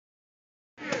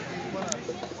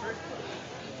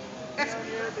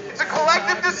It's a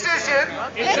collective decision.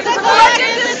 It's a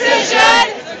collective decision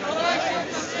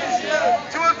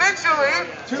To eventually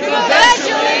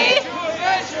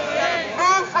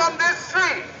move from this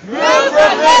street. move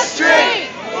from this street.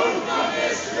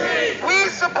 We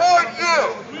support you.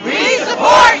 We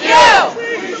support you.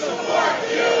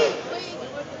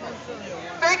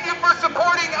 Thank you for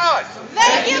supporting us.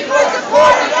 Thank you for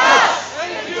supporting us.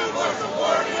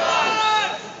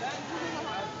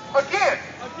 Again,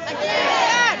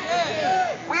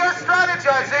 we are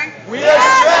strategizing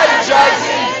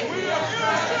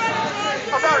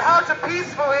about how to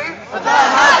peacefully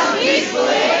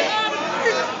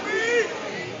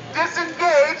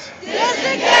disengage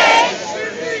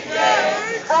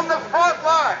from the front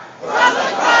line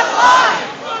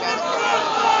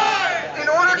in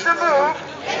order to move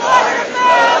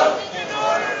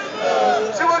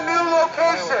to a new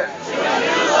location.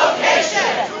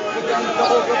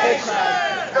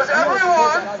 Does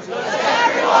everyone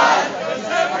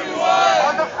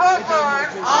on the front line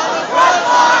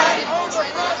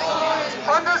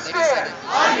understand?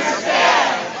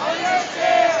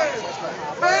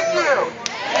 Thank you.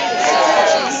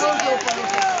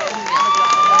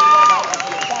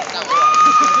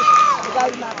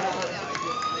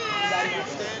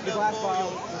 The glass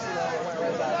bottle.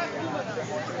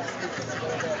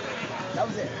 That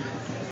was it.